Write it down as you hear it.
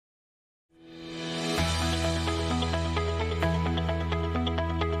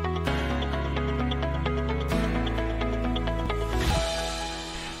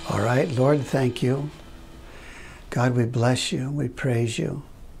right. Lord, thank you. God, we bless you. We praise you.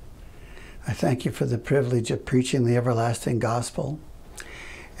 I thank you for the privilege of preaching the everlasting gospel.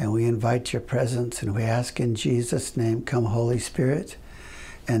 And we invite your presence, and we ask in Jesus' name, come Holy Spirit,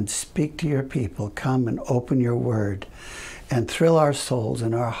 and speak to your people. Come and open your word and thrill our souls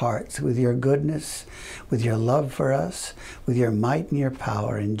and our hearts with your goodness, with your love for us, with your might and your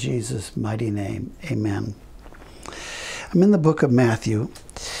power. In Jesus' mighty name, amen. I'm in the book of Matthew,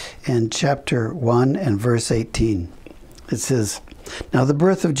 in chapter 1 and verse 18. It says, "Now the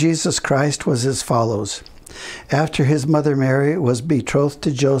birth of Jesus Christ was as follows. After his mother Mary was betrothed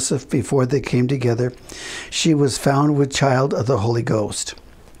to Joseph, before they came together, she was found with child of the Holy Ghost."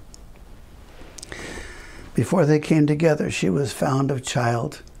 Before they came together, she was found of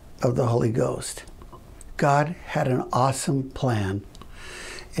child of the Holy Ghost. God had an awesome plan,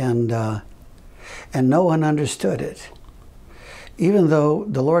 and no one understood it. Even though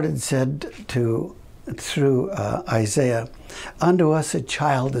the Lord had said through Isaiah, "Unto us a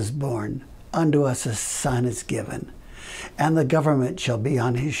child is born, unto us a son is given, and the government shall be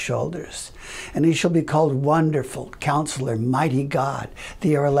on his shoulders. And he shall be called Wonderful, Counselor, Mighty God,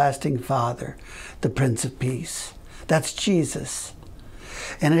 the Everlasting Father, the Prince of Peace." That's Jesus.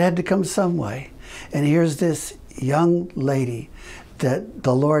 And it had to come some way. And here's this young lady that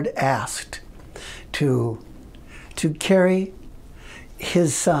the Lord asked to carry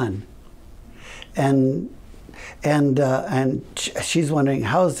his son. And she's wondering,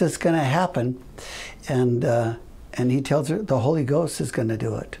 how is this going to happen? And he tells her the Holy Ghost is going to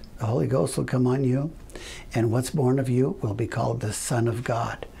do it. The Holy Ghost will come on you, and what's born of you will be called the Son of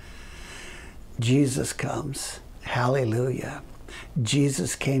God. Jesus comes. Hallelujah.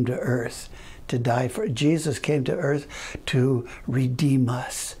 Jesus came to earth to die for. Jesus came to earth to redeem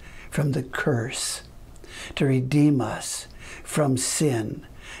us from the curse, to redeem us from sin,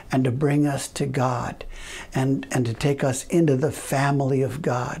 and to bring us to God, and to take us into the family of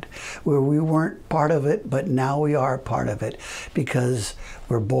God, where we weren't part of it, but now we are part of it because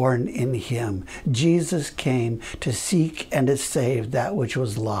we're born in him. Jesus came to seek and to save that which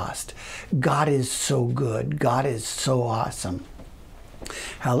was lost. God is so good. God is so awesome.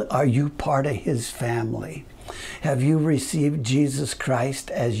 Are you part of his family? Have you received Jesus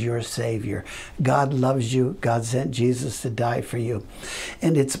Christ as your Savior? God loves you. God sent Jesus to die for you.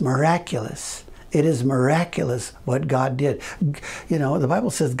 And it's miraculous. It is miraculous what God did. You know, the Bible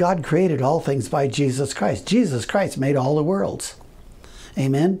says God created all things by Jesus Christ. Jesus Christ made all the worlds.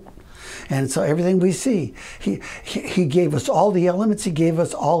 Amen? And so everything we see, he gave us all the elements. He gave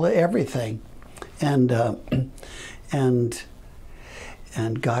us all the everything. And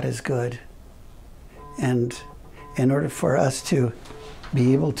God is good. And in order for us to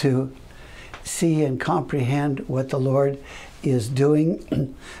be able to see and comprehend what the Lord is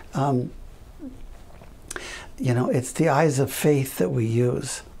doing, you know, it's the eyes of faith that we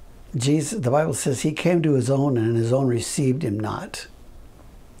use. Jesus, the Bible says he came to his own, and his own received him not.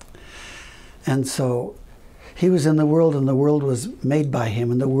 And so he was in the world, and the world was made by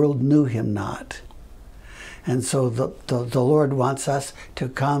him, and the world knew him not. And so the Lord wants us to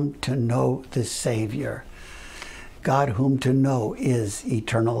come to know the Savior. God whom to know is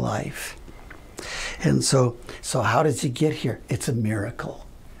eternal life. And so how does he get here? It's a miracle.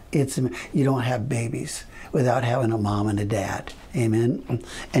 You don't have babies without having a mom and a dad. Amen?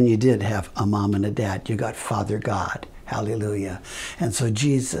 And you did have a mom and a dad. You got Father God. Hallelujah. And so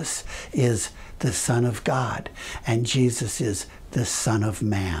Jesus is the Son of God, and Jesus is the Son of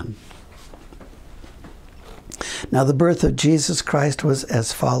Man. Now the birth of Jesus Christ was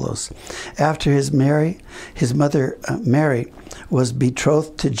as follows. After his mother Mary was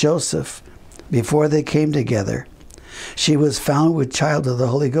betrothed to Joseph, before they came together, she was found with child of the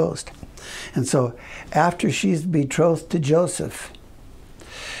Holy Ghost. And so after she's betrothed to Joseph,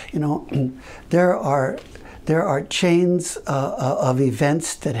 you know, there are chains of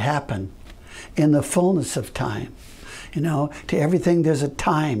events that happen in the fullness of time. You know, to everything there's a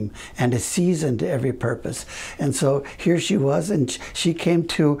time and a season to every purpose. And so here she was, and she came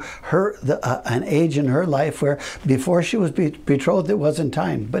to an age in her life where before she was betrothed, it wasn't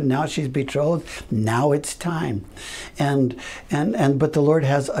time. But now she's betrothed, now it's time. But the Lord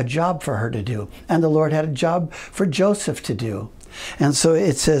has a job for her to do. And the Lord had a job for Joseph to do. And so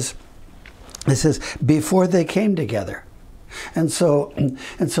it says before they came together. And so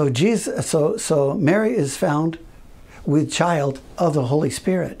Mary is found with child of the Holy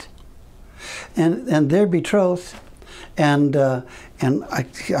Spirit, and they're betrothed, and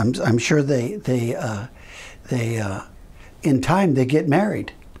I'm sure they in time they get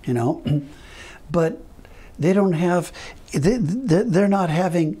married, you know, but they don't have, they're not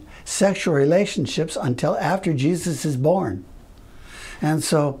having sexual relationships until after Jesus is born. And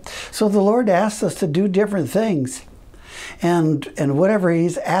so the Lord asks us to do different things. And whatever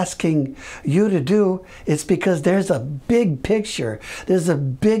he's asking you to do, it's because there's a big picture. There's a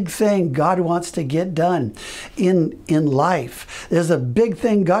big thing God wants to get done in life. There's a big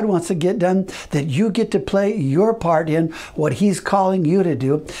thing God wants to get done that you get to play your part in what he's calling you to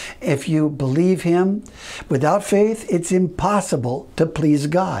do. If you believe him, without faith, it's impossible to please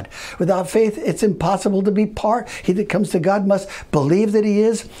God. Without faith, it's impossible to be part. He that comes to God must believe that he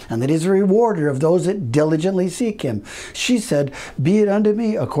is, and that he's a rewarder of those that diligently seek him. She said, "Be it unto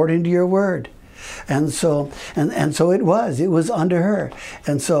me according to your word." And so it was unto her.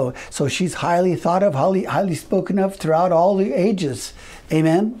 And so she's highly thought of, highly spoken of throughout all the ages.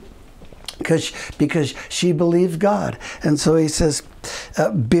 Amen. Because she believed God. And so he says,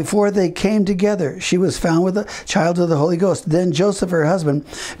 before they came together, she was found with a child of the Holy Ghost. Then Joseph, her husband,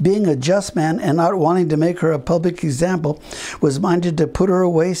 being a just man and not wanting to make her a public example, was minded to put her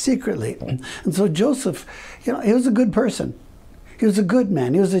away secretly. And so Joseph, he was a good person. He was a good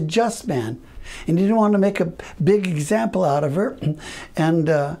man. He was a just man. And he didn't want to make a big example out of her. And,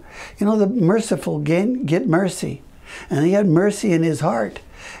 the merciful get mercy. And he had mercy in his heart.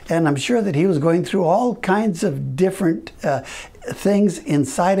 And I'm sure that he was going through all kinds of different things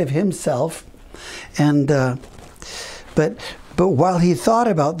inside of himself. And but while he thought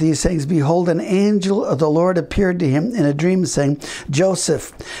about these things, behold, an angel of the Lord appeared to him in a dream, saying,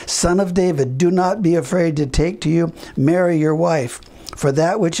 Joseph, son of David, do not be afraid to take to you Mary your wife, for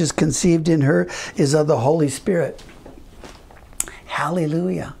that which is conceived in her is of the Holy Spirit.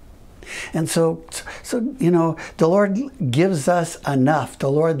 Hallelujah. And so the Lord gives us enough. The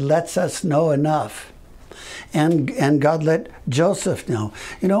Lord lets us know enough. And God let Joseph know.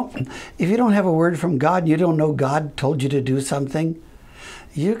 If you don't have a word from God, you don't know God told you to do something,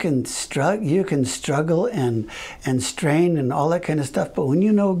 you can struggle and strain and all that kind of stuff. But when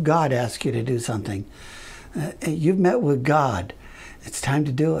you know God asked you to do something, you've met with God, it's time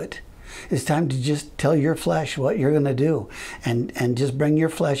to do it. It's time to just tell your flesh what you're going to do, and just bring your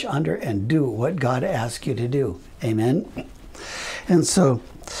flesh under and do what God asks you to do. Amen. And so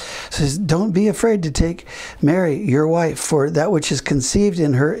says, don't be afraid to take Mary, your wife, for that which is conceived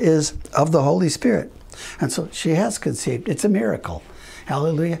in her is of the Holy Spirit. And so she has conceived. It's a miracle.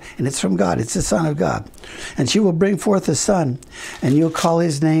 Hallelujah. And it's from God. It's the Son of God. And she will bring forth a son, and you'll call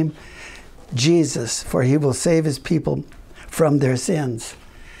his name Jesus, for he will save his people from their sins.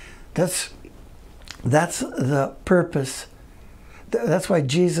 That's the purpose. That's why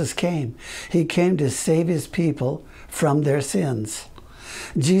Jesus came. He came to save his people from their sins.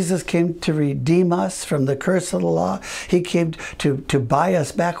 Jesus came to redeem us from the curse of the law. He came to buy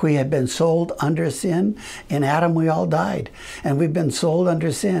us back. We had been sold under sin. In Adam we all died, and we've been sold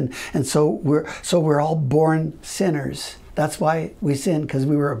under sin. And so we're all born sinners. That's why we sin, because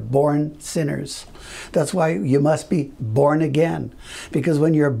we were born sinners. That's why you must be born again. Because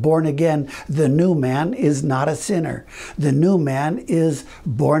when you're born again, the new man is not a sinner. The new man is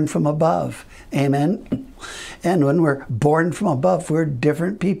born from above. Amen. And when we're born from above, we're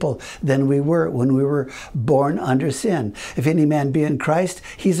different people than we were when we were born under sin. If any man be in Christ,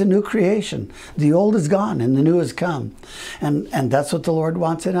 he's a new creation. The old is gone and the new has come. And that's what the Lord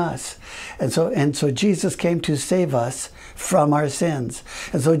wants in us. And so Jesus came to save us from our sins.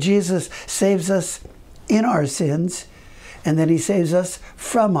 And so Jesus saves us in our sins, and then he saves us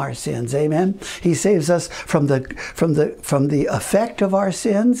from our sins. Amen. He saves us from the effect of our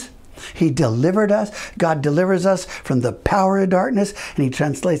sins. He delivered us. God delivers us from the power of darkness, and he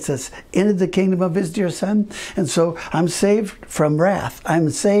translates us into the kingdom of his dear Son. And so I'm saved from wrath. I'm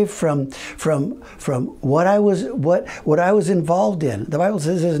saved from what I was involved in. The Bible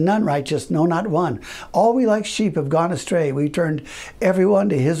says there's none righteous, no, not one. All we like sheep have gone astray. We turned everyone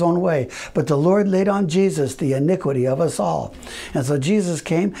to his own way. But the Lord laid on Jesus the iniquity of us all. And so Jesus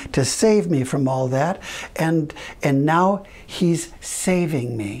came to save me from all that. And now he's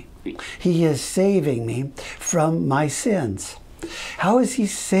saving me. He is saving me from my sins. How is he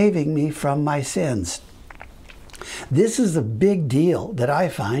saving me from my sins? This is a big deal that I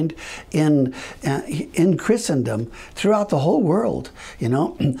find in Christendom, throughout the whole world.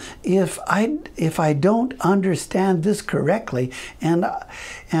 If I don't understand this correctly, and I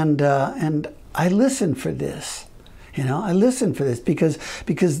listen for this. I listen for this because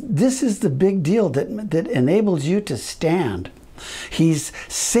this is the big deal that enables you to stand. He's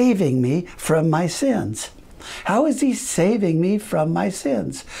saving me from my sins. How is he saving me from my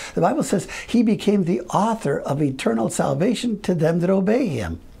sins? The Bible says he became the author of eternal salvation to them that obey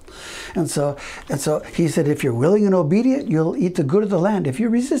him. And so he said, if you're willing and obedient, you'll eat the good of the land. If you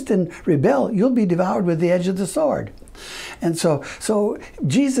resist and rebel, you'll be devoured with the edge of the sword. And so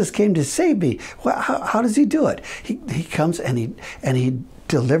Jesus came to save me. Well, how does he do it? He comes and he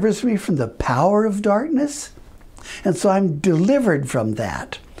delivers me from the power of darkness. And so I'm delivered from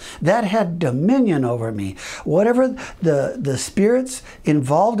that. That had dominion over me. Whatever the spirits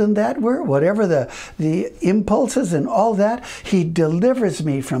involved in that were, whatever the impulses and all that, he delivers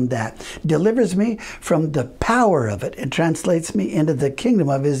me from that. Delivers me from the power of it. It translates me into the kingdom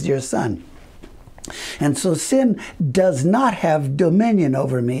of his dear Son. And so sin does not have dominion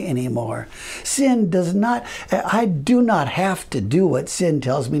over me anymore. Sin does not, I do not have to do what sin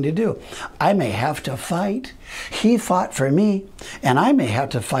tells me to do. I may have to fight. He fought for me, and I may have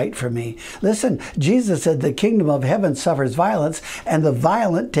to fight for me. Listen, Jesus said the kingdom of heaven suffers violence, and the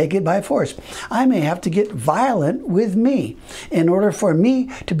violent take it by force. I may have to get violent with me in order for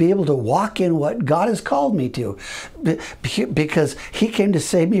me to be able to walk in what God has called me to, because he came to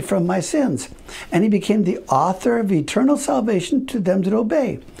save me from my sins. And he became the author of eternal salvation to them that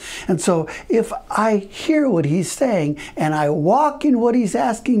obey. And so if I hear what he's saying and I walk in what he's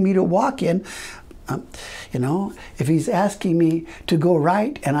asking me to walk in, if he's asking me to go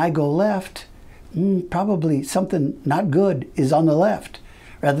right and I go left, probably something not good is on the left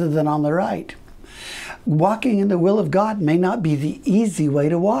rather than on the right. Walking in the will of God may not be the easy way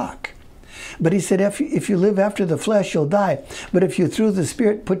to walk. But he said, if you live after the flesh, you'll die. But if you through the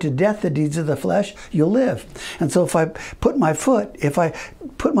Spirit put to death the deeds of the flesh, you'll live. And so if I put my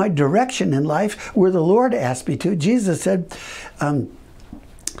direction in life where the Lord asked me to, Jesus said,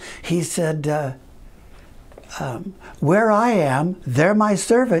 where I am, there my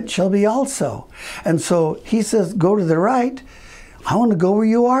servant shall be also. And so he says, go to the right. I want to go where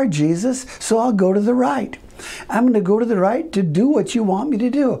you are, Jesus, so I'll go to the right. I'm going to go to the right to do what you want me to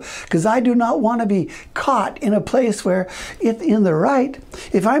do, because I do not want to be caught in a place where, if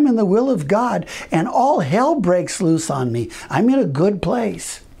I'm in the will of God and all hell breaks loose on me, I'm in a good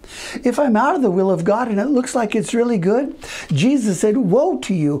place. If I'm out of the will of God and it looks like it's really good, Jesus said, woe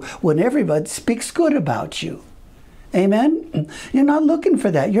to you when everybody speaks good about you. Amen? You're not looking for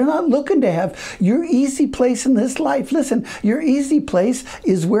that. You're not looking to have your easy place in this life. Listen, your easy place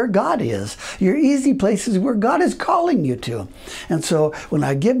is where God is. Your easy place is where God is calling you to. And so when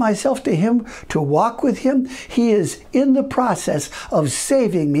I give myself to him to walk with him, he is in the process of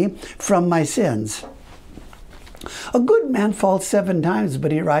saving me from my sins. A good man falls 7 times,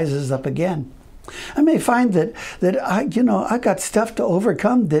 but he rises up again. I may find that I got stuff to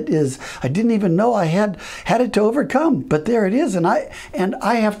overcome that is, I didn't even know I had it to overcome, but there it is, and I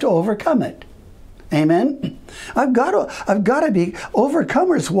have to overcome it. Amen. I've got to be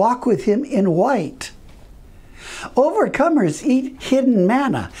overcomers. Walk with him in white. Overcomers eat hidden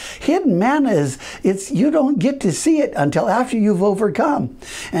manna. Hidden manna is, you don't get to see it until after you've overcome.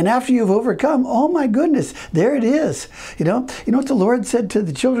 And after you've overcome, oh my goodness, there it is. You know what the Lord said to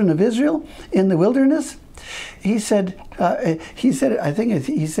the children of Israel in the wilderness? He said it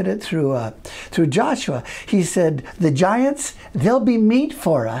through Joshua. He said, the giants, they'll be meat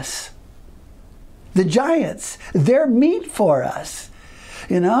for us. The giants, they're meat for us.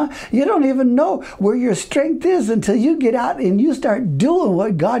 You don't even know where your strength is until you get out and you start doing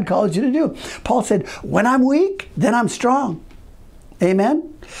what God calls you to do. Paul said, when I'm weak, then I'm strong.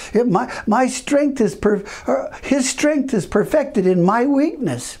 Amen? My strength is his strength is perfected in my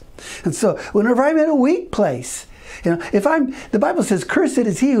weakness. And so whenever I'm in a weak place, the Bible says, cursed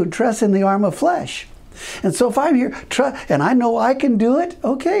is he who trusts in the arm of flesh. And so if I'm here, and I know I can do it,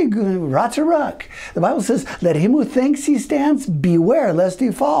 okay, rot's a ruck. The Bible says, let him who thinks he stands beware lest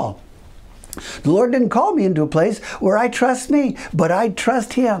he fall. The Lord didn't call me into a place where I trust me, but I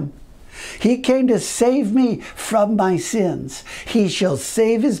trust him. He came to save me from my sins. He shall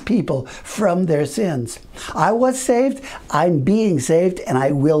save his people from their sins. I was saved, I'm being saved, and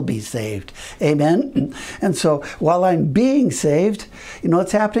I will be saved. Amen? And so while I'm being saved, you know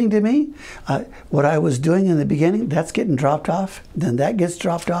what's happening to me? What I was doing in the beginning, that's getting dropped off. Then that gets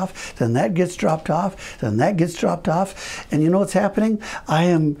dropped off. Then that gets dropped off. Then that gets dropped off. And you know what's happening?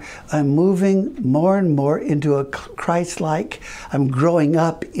 I'm moving more and more into a Christ-like. I'm growing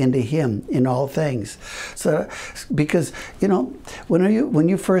up into him in all things. So, because, when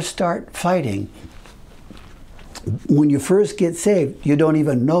you first start fighting, when you first get saved, you don't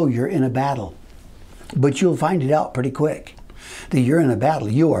even know you're in a battle. But you'll find it out pretty quick that you're in a battle.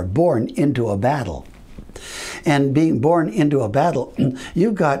 You are born into a battle. And being born into a battle,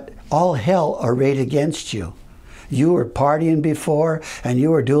 you've got all hell arrayed against you. you were partying before and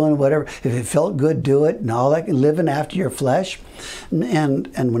you were doing whatever. If it felt good, do it, and all that, living after your flesh. And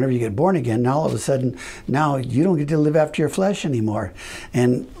whenever you get born again, now all of a sudden, now you don't get to live after your flesh anymore.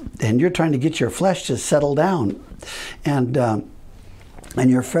 And you're trying to get your flesh to settle down. And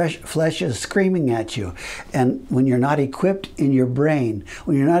your flesh is screaming at you. And when you're not equipped in your brain,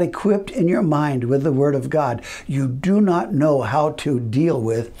 when you're not equipped in your mind with the Word of God, you do not know how to deal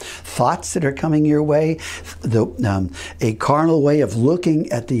with thoughts that are coming your way, a carnal way of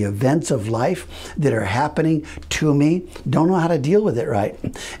looking at the events of life that are happening to me. Don't know how to deal with it right.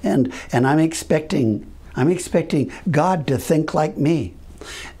 And I'm expecting God to think like me.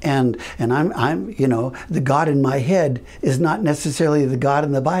 And I'm you know, the God in my head is not necessarily the God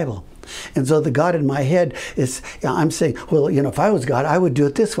in the Bible. And so the God in my head is, I'm saying, well, you know, if I was God, I would do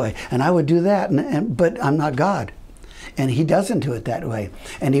it this way, and I would do that, but I'm not God. And He doesn't do it that way.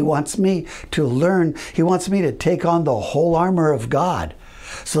 And He wants me to learn, He wants me to take on the whole armor of God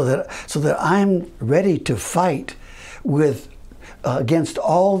so that I'm ready to fight with against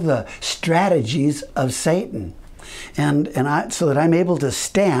all the strategies of Satan. So that I'm able to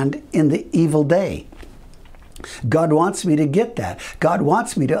stand in the evil day. God wants me to get that. God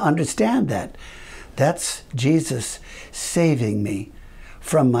wants me to understand that. That's Jesus saving me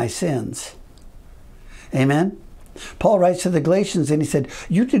from my sins. Amen? Paul writes to the Galatians and he said,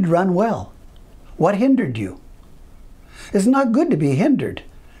 you did run well. What hindered you? It's not good to be hindered.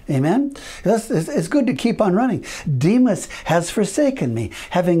 Amen? It's good to keep on running. Demas has forsaken me,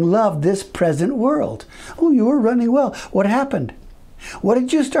 having loved this present world. Oh, you were running well. What happened? What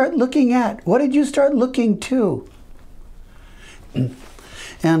did you start looking at? What did you start looking to?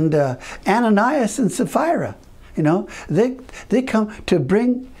 And Ananias and Sapphira, you know, they come to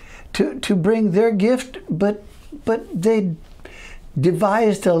bring their gift, but they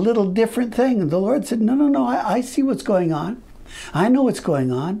devised a little different thing. And the Lord said, no, I see what's going on. I know what's going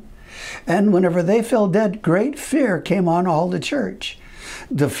on. And whenever they fell dead, great fear came on all the church.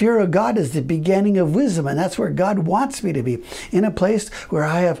 The fear of God is the beginning of wisdom, and that's where God wants me to be, in a place where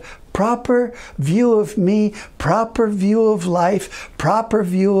I have proper view of me, proper view of life, proper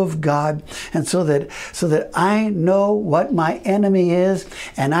view of God, and so that I know what my enemy is,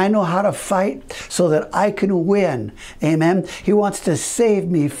 and I know how to fight so that I can win. Amen. He wants to save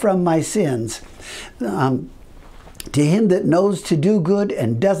me from my sins. To him that knows to do good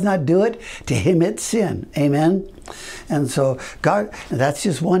and does not do it, to him it's sin. Amen. And so God, that's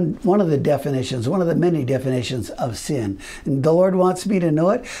just one of the definitions, one of the many definitions of sin. And the Lord wants me to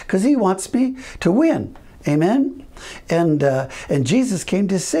know it because He wants me to win. Amen. And Jesus came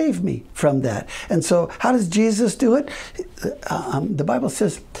to save me from that. And so how does Jesus do it? The Bible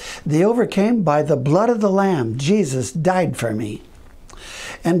says they overcame by the blood of the Lamb. Jesus died for me.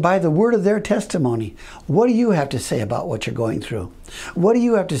 And by the word of their testimony. What do you have to say about what you're going through? What do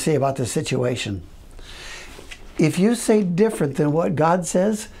you have to say about the situation? If you say different than what God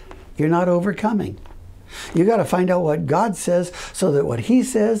says, you're not overcoming. You got to find out what God says so that what He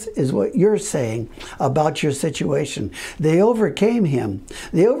says is what you're saying about your situation. They overcame Him.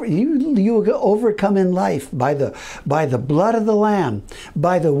 You overcome in life by the blood of the Lamb,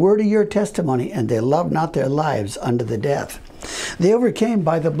 by the word of your testimony, and they loved not their lives unto the death. They overcame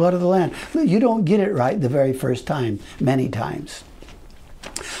by the blood of the Lamb. You don't get it right the very first time, many times.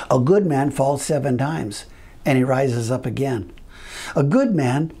 A good man falls 7 times, and he rises up again. A good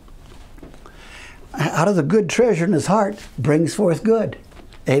man, out of the good treasure in his heart, brings forth good.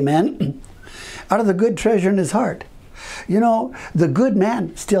 Amen? Out of the good treasure in his heart. You know, the good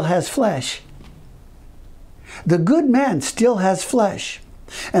man still has flesh. The good man still has flesh.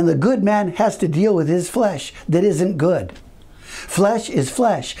 And the good man has to deal with his flesh that isn't good. Flesh is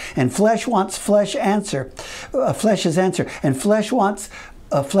flesh, and flesh wants flesh's answer, and flesh wants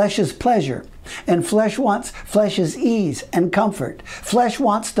flesh's pleasure, and flesh wants flesh's ease and comfort. Flesh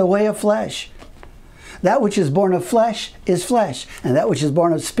wants the way of flesh. That which is born of flesh is flesh, and that which is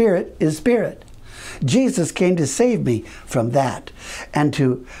born of spirit is spirit. Jesus came to save me from that and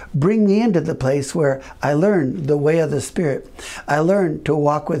to bring me into the place where I learn the way of the Spirit. I learn to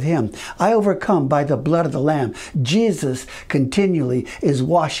walk with Him. I overcome by the blood of the Lamb. Jesus continually is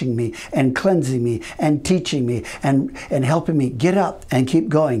washing me and cleansing me and teaching me and helping me get up and keep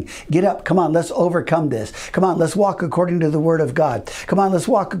going. Get up. Come on, let's overcome this. Come on, let's walk according to the Word of God. Come on, let's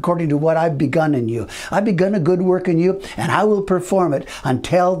walk according to what I've begun in you. I've begun a good work in you, and I will perform it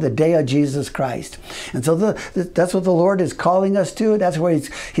until the day of Jesus Christ. And so that's what the Lord is calling us to. That's where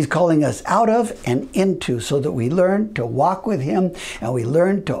He's calling us out of and into, so that we learn to walk with Him and we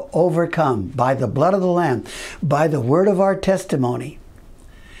learn to overcome by the blood of the Lamb, by the word of our testimony.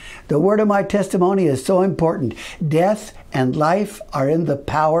 The word of my testimony is so important. Death and life are in the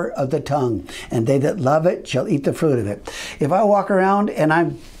power of the tongue, and they that love it shall eat the fruit of it. If I walk around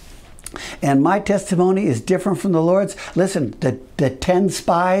and my testimony is different from the Lord's, listen, the 10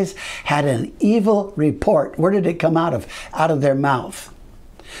 spies had an evil report. Where did it come out of? Out of their mouth.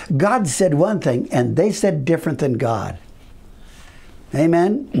 God said one thing, and they said different than God.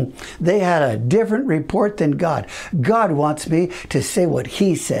 Amen? They had a different report than God. God wants me to say what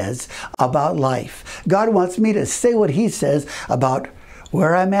He says about life. God wants me to say what He says about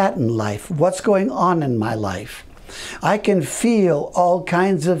where I'm at in life, what's going on in my life. I can feel all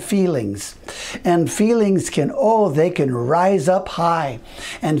kinds of feelings, and feelings they can rise up high.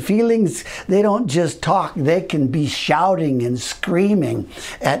 And feelings, they don't just talk, they can be shouting and screaming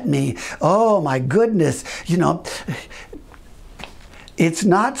at me. Oh my goodness, it's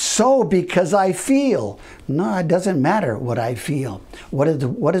not so because I feel. No, it doesn't matter what I feel. What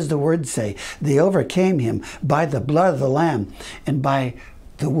does the word say? They overcame him by the blood of the Lamb and by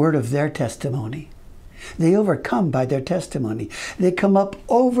the word of their testimony. They overcome by their testimony. They come up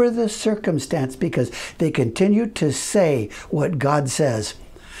over the circumstance because they continue to say what God says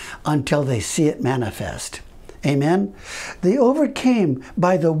until they see it manifest. Amen? They overcame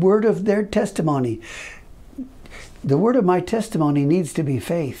by the word of their testimony. The word of my testimony needs to be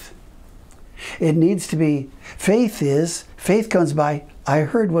faith. It needs to be, faith comes by, I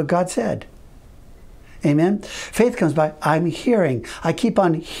heard what God said. Amen. Faith comes by, I'm hearing. I keep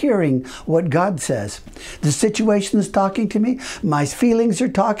on hearing what God says. The situation is talking to me. My feelings are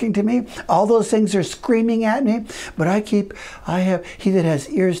talking to me. All those things are screaming at me. But he that has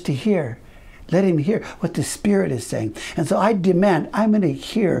ears to hear, let him hear what the Spirit is saying. And so I demand, I'm going to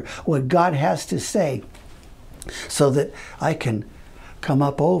hear what God has to say so that I can come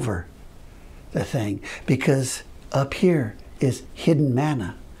up over the thing. Because up here is hidden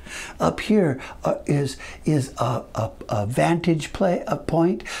manna. Up here is a vantage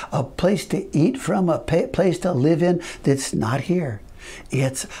point, a place to eat from, a place to live in that's not here.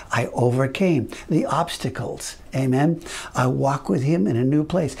 I overcame the obstacles. Amen. I walk with Him in a new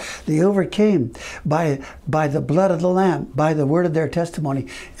place. They overcame by the blood of the Lamb, by the word of their testimony,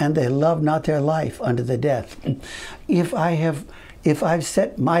 and they loved not their life unto the death. If I've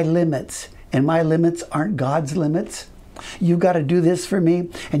set my limits, and my limits aren't God's limits, you got to do this for me,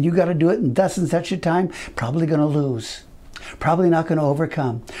 and you got to do it in thus and such a time, probably going to lose. Probably not going to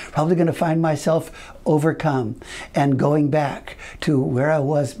overcome. Probably going to find myself overcome and going back to where I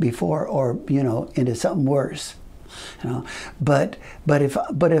was before, or into something worse. But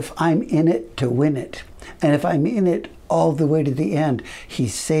if I'm in it to win it, and if I'm in it all the way to the end,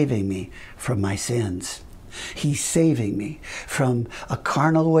 He's saving me from my sins. He's saving me from a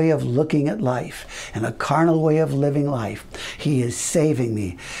carnal way of looking at life and a carnal way of living life. He is saving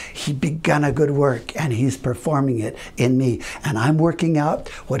me. He begun a good work, and He's performing it in me. And I'm working out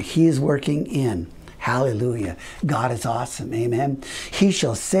what He is working in. Hallelujah. God is awesome. Amen. He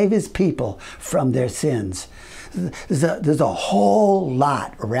shall save His people from their sins. There's a whole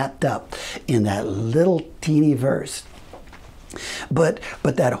lot wrapped up in that little teeny verse. But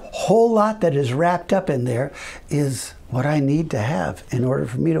that whole lot that is wrapped up in there is what I need to have in order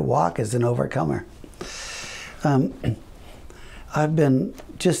for me to walk as an overcomer. I've been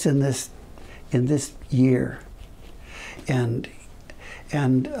just in this year and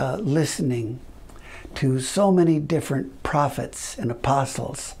listening to so many different prophets and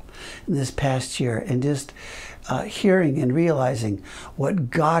apostles in this past year, and just hearing and realizing what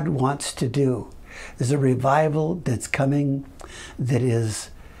God wants to do. There's a revival that's coming that's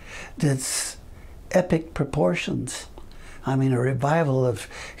epic proportions. I mean, a revival of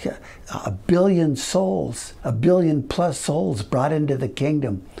 1 billion souls, 1 billion plus souls brought into the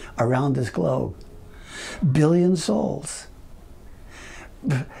kingdom around this globe. 1 billion souls.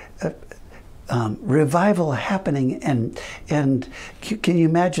 Revival happening, and can you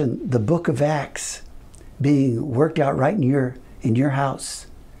imagine the book of Acts being worked out right in your house,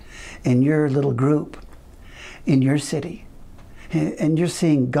 in your little group, in your city, and you're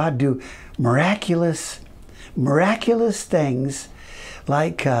seeing God do miraculous things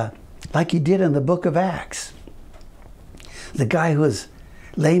like He did in the book of Acts. The guy who was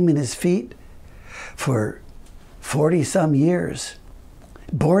lame in his feet for 40-some years,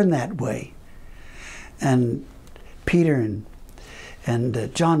 born that way, and Peter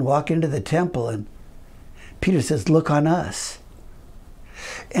and John walk into the temple, and Peter says, "Look on us."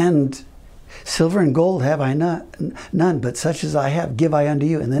 And Silver and gold have I none, but such as I have give I unto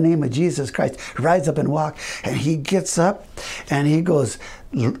you. In the name of Jesus Christ, rise up and walk. And he gets up and he goes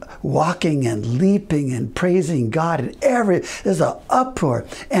walking and leaping and praising God. And there's an uproar.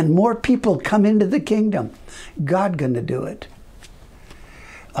 And more people come into the kingdom. God going to do it.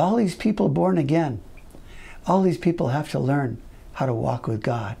 All these people born again, all these people have to learn how to walk with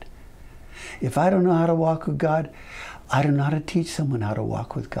God. If I don't know how to walk with God, I don't know how to teach someone how to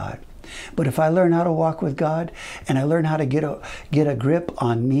walk with God. But if I learn how to walk with God and I learn how to get a grip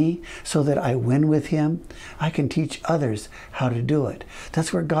on me so that I win with him, I can teach others how to do it.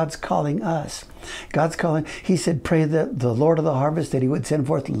 That's where God's calling us. God's calling. He said, pray the Lord of the harvest that he would send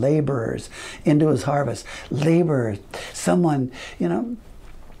forth laborers into his harvest. Laborers. Someone, you know,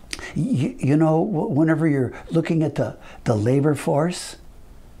 whenever you're looking at the labor force,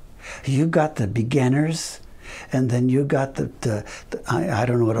 you got the beginners. And then you got I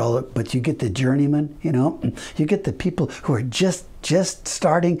don't know what all, but you get the journeyman, you know. You get the people who are just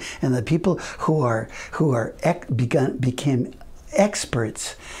starting, and the people who became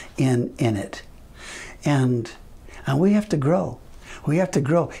experts in it. And we have to grow. We have to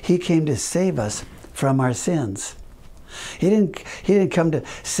grow. He came to save us from our sins. He didn't come to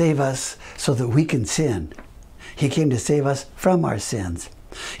save us so that we can sin. He came to save us from our sins.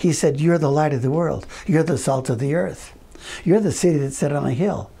 He said, you're the light of the world. You're the salt of the earth. You're the city that's set on a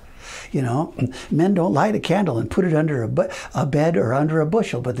hill. You know, men don't light a candle and put it under a bed or under a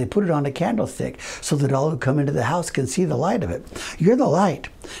bushel, but they put it on a candlestick so that all who come into the house can see the light of it. You're the light.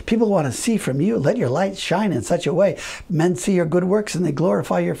 People want to see from you. Let your light shine in such a way. Men see your good works and they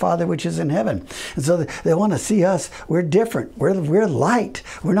glorify your Father which is in heaven. And so they want to see us. We're different. We're light.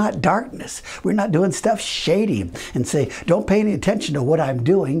 We're not darkness. We're not doing stuff shady and say, don't pay any attention to what I'm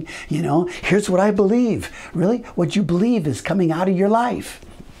doing. You know, here's what I believe. Really? What you believe is coming out of your life.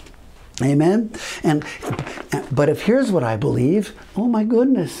 Amen. But if here's what I believe, oh my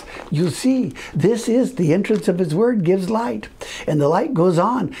goodness, you'll see this is the entrance of his word gives light, and the light goes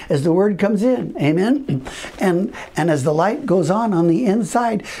on as the word comes in. Amen. And as the light goes on the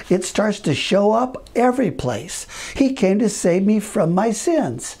inside, it starts to show up every place. He came to save me from my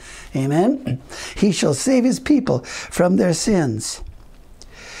sins. Amen. He shall save his people from their sins.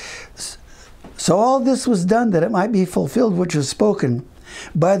 So all this was done that it might be fulfilled which was spoken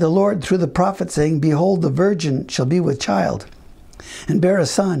by the Lord through the prophet, saying, behold, the virgin shall be with child and bear a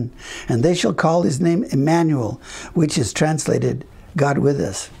son, and they shall call his name Emmanuel, which is translated God with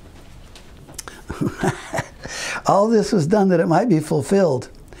us. All this was done that it might be fulfilled,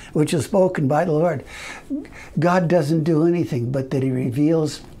 which is spoken by the Lord. God doesn't do anything but that he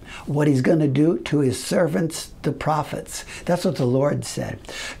reveals what he's going to do to his servants, the prophets. That's what the Lord said.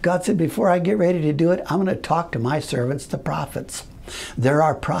 God said, before I get ready to do it, I'm going to talk to my servants, the prophets. There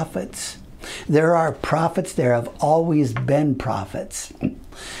are prophets. There are prophets. There have always been prophets.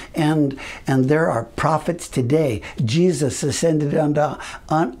 And there are prophets today. Jesus ascended up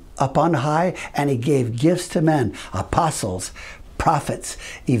on high, and he gave gifts to men, apostles, prophets,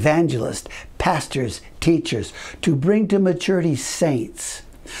 evangelists, pastors, teachers, to bring to maturity saints.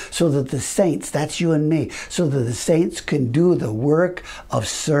 So that the saints, that's you and me, so that the saints can do the work of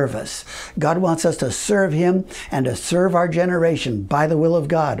service. God wants us to serve him and to serve our generation by the will of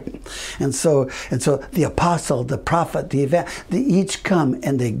God. And so the apostle, the prophet, the evangelist, they each come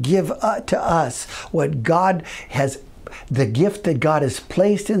and they give to us what God has, the gift that God has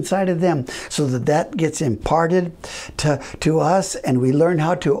placed inside of them, so that gets imparted to us, and we learn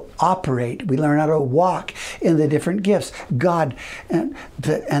how to operate. We learn how to walk in the different gifts. God and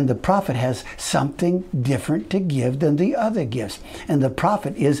the prophet has something different to give than the other gifts. And the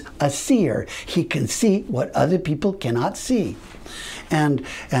prophet is a seer. He can see what other people cannot see. And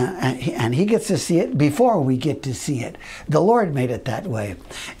he gets to see it before we get to see it. The Lord made it that way.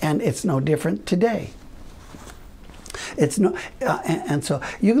 And it's no different today. It's no, and so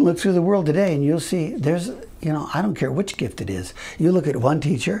you can look through the world today and you'll see there's, you know, I don't care which gift it is. You look at one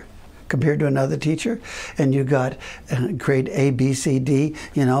teacher compared to another teacher, and you got grade A, B, C, D,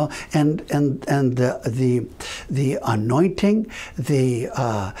 you know, and the anointing,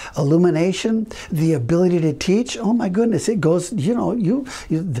 the illumination, the ability to teach. Oh my goodness, it goes. You know,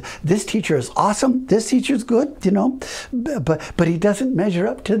 this teacher is awesome. This teacher is good. You know, but he doesn't measure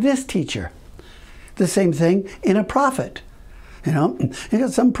up to this teacher. The same thing in a prophet. You know, you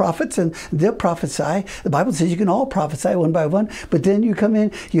got some prophets and they'll prophesy. The Bible says you can all prophesy one by one, but then you come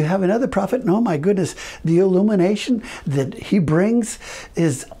in, you have another prophet, and oh my goodness, the illumination that he brings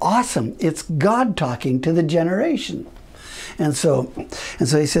is awesome. It's God talking to the generation. And so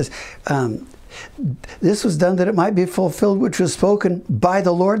he says, This was done that it might be fulfilled which was spoken by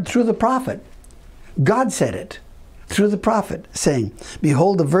the Lord through the prophet. God said it through the prophet, saying,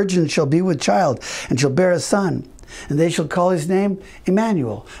 Behold, the virgin shall be with child, and shall bear a son, and they shall call his name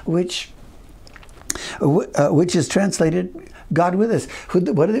Emmanuel, which is translated God with us.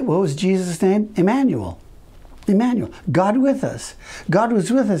 What was Jesus' name? Emmanuel. Emmanuel. God with us. God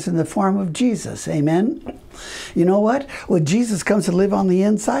was with us in the form of Jesus. Amen? You know what? When Jesus comes to live on the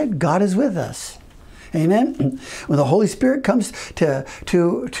inside, God is with us. Amen? When the Holy Spirit comes to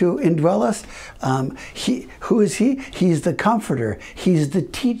indwell us, who is He? He's the comforter. He's the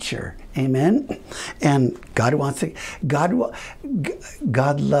teacher. Amen? And God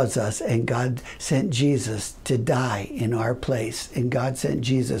loves us, and God sent Jesus to die in our place. And God sent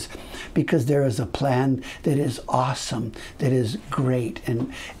Jesus because there is a plan that is awesome, that is great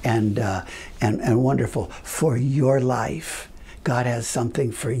and wonderful for your life. God has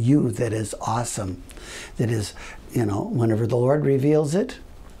something for you that is awesome. That is, whenever the Lord reveals it,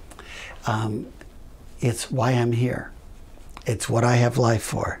 it's why I'm here. It's what I have life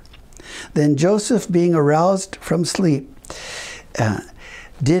for. Then Joseph, being aroused from sleep,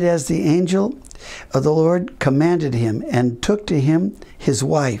 did as the angel of the Lord commanded him, and took to him his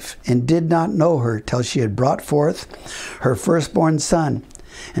wife, and did not know her till she had brought forth her firstborn son,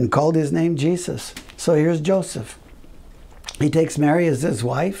 and called his name Jesus. So here's Joseph. He takes Mary as his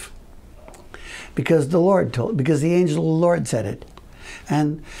wife because the angel of the Lord said it.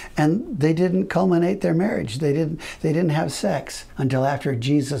 And they didn't culminate their marriage. They didn't have sex until after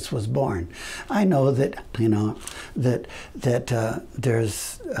Jesus was born. I know that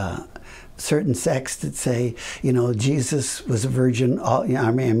there's certain sects that say Jesus was a virgin.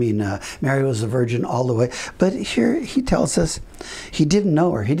 Mary was a virgin all the way. But here he tells us he didn't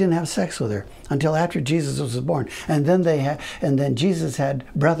know her. He didn't have sex with her until after Jesus was born. And then Jesus had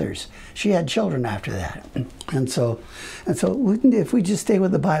brothers. She had children after that. And so if we just stay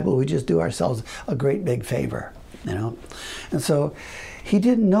with the Bible, we just do ourselves a great big favor, And so he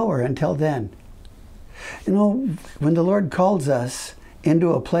didn't know her until then. When the Lord calls us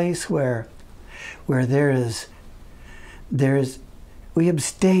into a place where we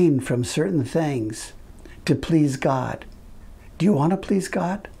abstain from certain things to please God. Do you want to please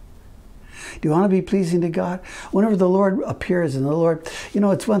God? Do you want to be pleasing to God? Whenever the Lord appears, and the Lord,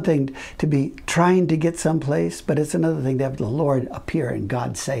 it's one thing to be trying to get someplace, but it's another thing to have the Lord appear and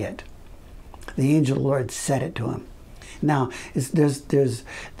God say it. The angel of the Lord said it to him. Now, there's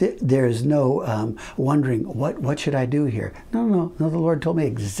no wondering, what should I do here? No, the Lord told me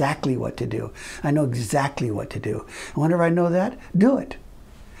exactly what to do. I know exactly what to do. And whenever I know that, do it.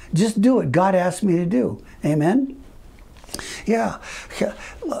 Just do it. God asked me to do. Amen? Yeah.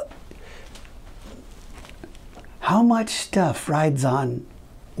 Look. How much stuff rides on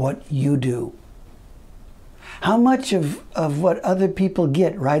what you do? How much of what other people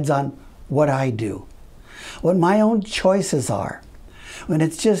get rides on what I do? What my own choices are. When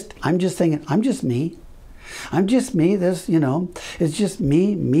it's just, I'm just thinking, I'm just me. I'm just me. It's just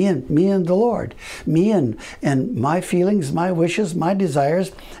me and the Lord. Me and my feelings, my wishes, my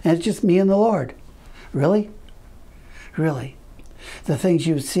desires, and it's just me and the Lord. Really? Really? The things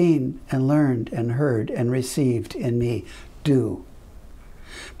you've seen and learned and heard and received in me, do.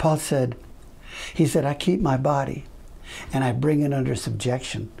 Paul said, I keep my body and I bring it under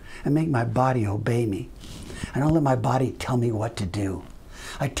subjection. I make my body obey me. I don't let my body tell me what to do.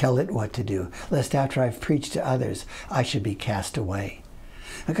 I tell it what to do, lest after I've preached to others, I should be cast away.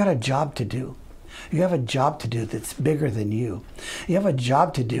 I've got a job to do. You have a job to do that's bigger than you. You have a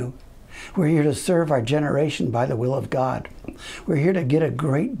job to do. We're here to serve our generation by the will of God. We're here to get a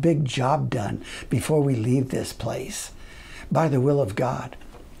great big job done before we leave this place by the will of God.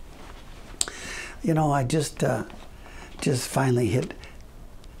 I just finally hit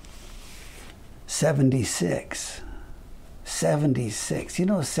 76. 76.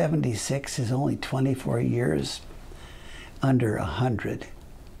 76 is only 24 years under 100.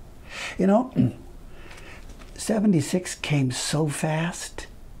 76 came so fast.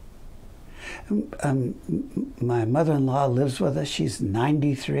 My mother-in-law lives with us. She's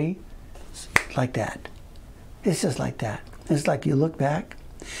 93. It's like that. It's just like that. It's like you look back,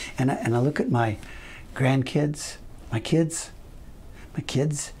 and I look at my grandkids, my kids,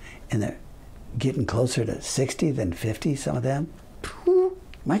 and they're getting closer to 60 than 50, some of them.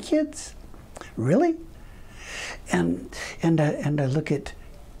 My kids? Really? And I look at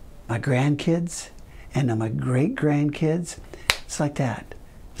my grandkids and my great-grandkids. It's like that.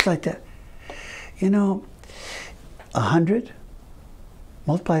 It's like that. 100,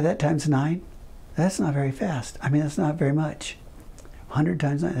 multiply that times 9, that's not very fast. That's not very much. 100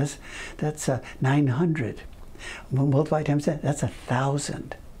 times 9, that's 900. Multiply times 10, that's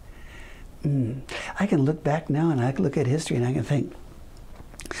 1,000. I can look back now and I can look at history and I can think,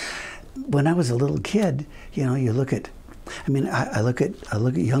 when I was a little kid, you know, you look at, I mean, I look at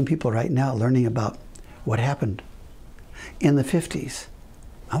young people right now learning about what happened in the 50s.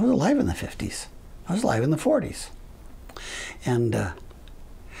 I was alive in the 50s. I was alive in the 40s. And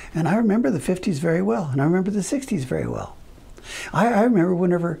I remember the 50s very well, and I remember the 60s very well. I remember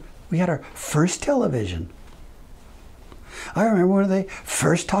whenever we had our first television. I remember when they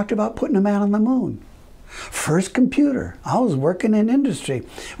first talked about putting a man on the moon. First computer. I was working in industry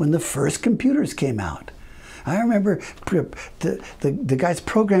when the first computers came out. I remember the guys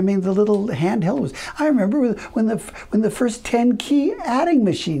programming the little handheld. I remember when the first 10-key adding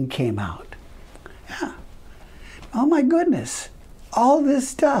machine came out. Yeah. Oh my goodness. All this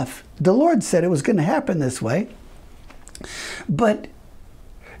stuff. The Lord said it was going to happen this way. But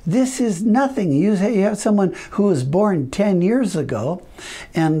this is nothing. You have someone who was born 10 years ago,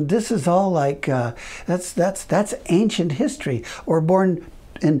 and this is all like, that's ancient history. Or born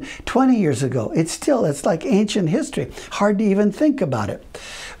in 20 years ago. It's like ancient history. Hard to even think about it.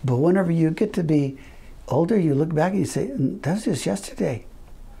 But whenever you get to be older, you look back and you say, that's just yesterday.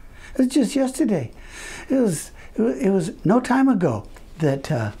 It was just yesterday. It was no time ago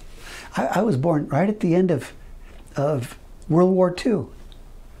that I was born right at the end of World War II.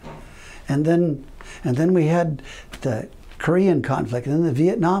 And then we had the Korean conflict, and then the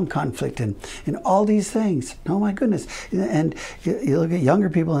Vietnam conflict, and all these things. Oh my goodness! And you look at younger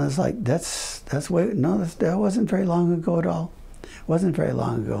people, and it's like that wasn't very long ago at all. Wasn't very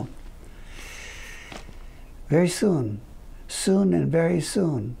long ago. Very soon and very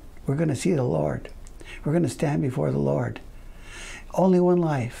soon, we're going to see the Lord. We're going to stand before the Lord. Only one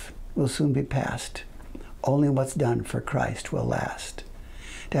life will soon be passed. Only what's done for Christ will last.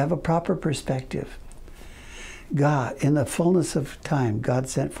 To have a proper perspective, God, in the fullness of time, God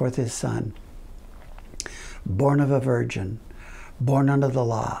sent forth His Son, born of a virgin, born under the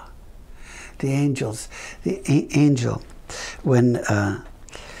law. The angel, when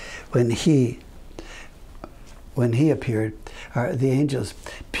he appeared, the angels,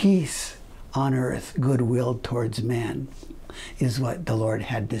 peace on earth, goodwill towards men, is what the Lord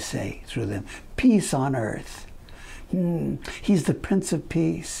had to say through them. Peace on earth. He's the Prince of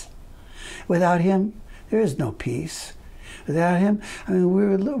Peace. Without Him, there is no peace. Without Him, I mean,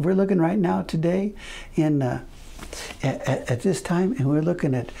 we're looking right now today at this time, and we're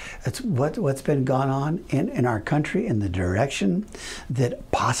looking at what's been gone on in our country, in the direction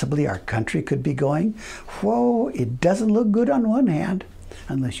that possibly our country could be going. Whoa, it doesn't look good on one hand,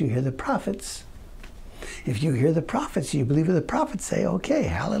 unless you hear the prophets. If you hear the prophets, you believe what the prophets say, okay,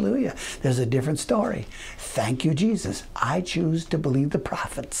 hallelujah. There's a different story. Thank you, Jesus. I choose to believe the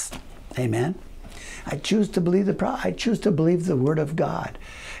prophets. Amen. I choose to believe I choose to believe the word of God.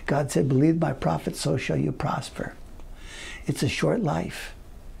 God said, believe my prophets, so shall you prosper. It's a short life.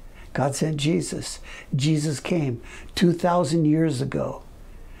 God sent Jesus. Jesus came 2,000 years ago.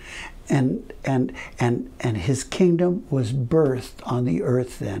 And His kingdom was birthed on the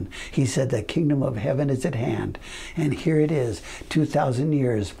earth then. He said the kingdom of heaven is at hand. And here it is, 2,000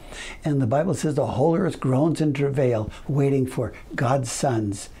 years. And the Bible says the whole earth groans in travail, waiting for God's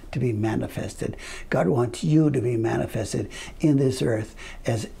sons to be manifested. God wants you to be manifested in this earth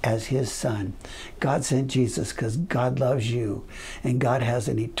as His Son. God sent Jesus because God loves you. And God has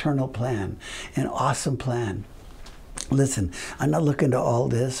an eternal plan, an awesome plan. Listen, I'm not looking to all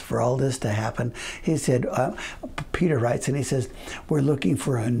this, for all this to happen. He said, Peter writes, and he says, we're looking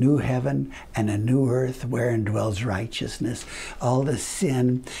for a new heaven and a new earth wherein dwells righteousness. All the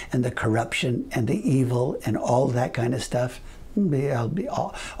sin and the corruption and the evil and all that kind of stuff,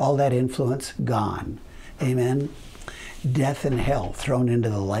 all that influence gone. Amen. Death and hell thrown into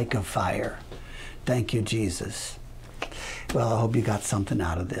the lake of fire. Thank you, Jesus. Well, I hope you got something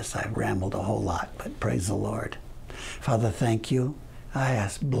out of this. I've rambled a whole lot, but praise the Lord. Father, thank you. I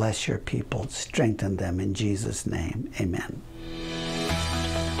ask, bless your people, strengthen them in Jesus' name. Amen.